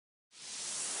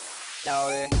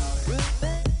naughty.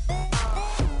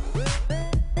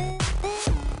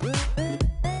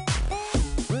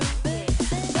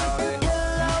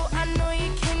 Hello, I know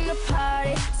you came to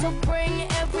party, so bring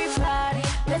everybody.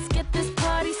 Let's get this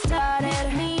party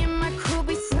started. Me and my crew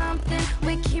be something.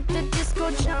 We keep the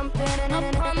disco jumping, and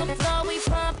up on the floor we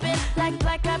pumping like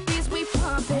black eyed peas. We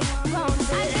pump it, pump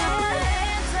it. I got my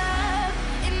hands up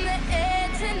in the air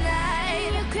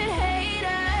tonight. You could hate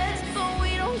us, but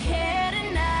we don't care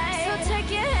tonight. So take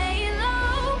your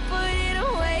halo, put it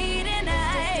away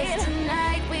tonight.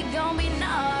 Tonight we gon' be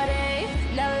naughty.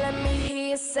 Now let me hear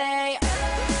you say,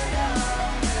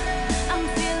 I'm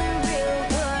feeling real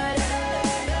good.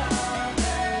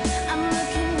 I'm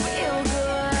looking real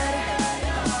good.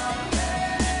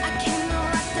 I came to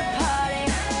rock the party.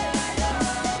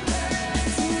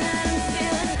 Tonight I'm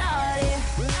feeling naughty,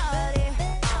 naughty.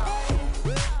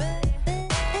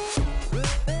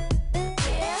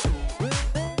 Yeah.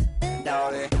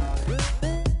 Naughty.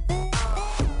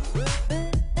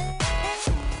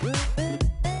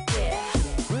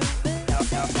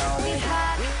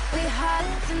 We hot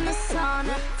in the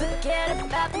sauna. Forget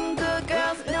about them good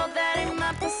girls. No, that ain't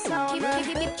my persona.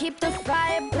 Keep the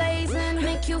fire blazing.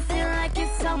 Make you feel like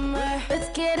it's summer. Let's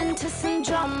get into some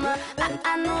drama.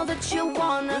 I know that you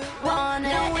wanna it.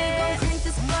 Now we gon' crank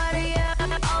this party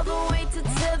up all the way to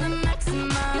the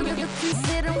maximum. You can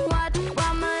sit and watch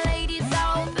while my ladies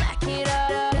all back it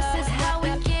up. This is how we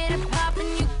get it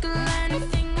poppin'. You can learn a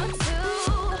thing or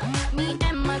two. Me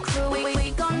and my crew,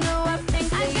 we gon' do our thing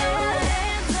for you. I got my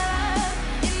hands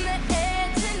up in the air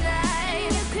tonight.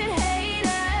 You could hate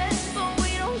us, but we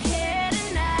don't care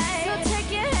tonight. So take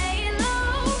your halo,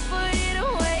 put it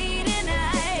away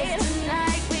tonight.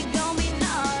 Tonight we gon' be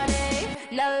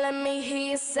naughty. Now let me hear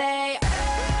you say,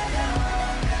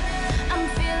 I'm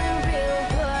feeling real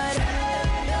good.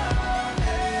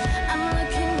 I'm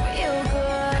looking real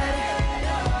good.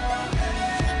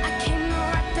 I came to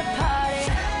rock the party.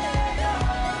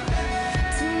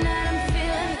 Tonight I'm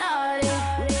feeling naughty.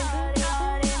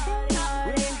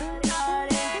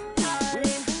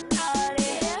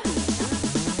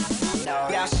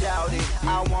 Yeah, shout it. I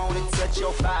wanna touch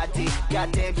your body.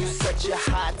 Goddamn, you such a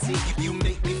hottie. You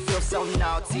make me feel so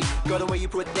naughty. Girl, the way you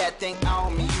put that thing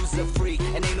on me, you's a freak.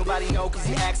 And ain't nobody know cause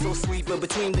you act so sweet. But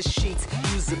between the sheets,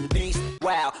 you's a beast.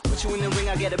 Wow, put you in the ring,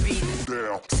 I get a beat.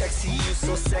 Sexy, you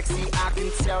so sexy. I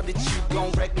can tell that you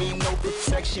gon' wreck me. No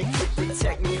protection could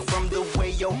protect me from the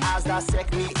way your eyes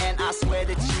dissect me. And I swear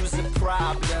that you's a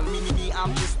problem. Me,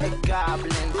 I'm just a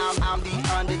goblin. I'm the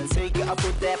Undertaker. I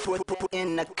put that put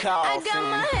in the coffin. I got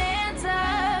my hands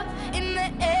up in the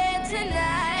air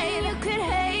tonight. You could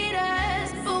hate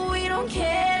us, but we don't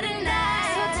care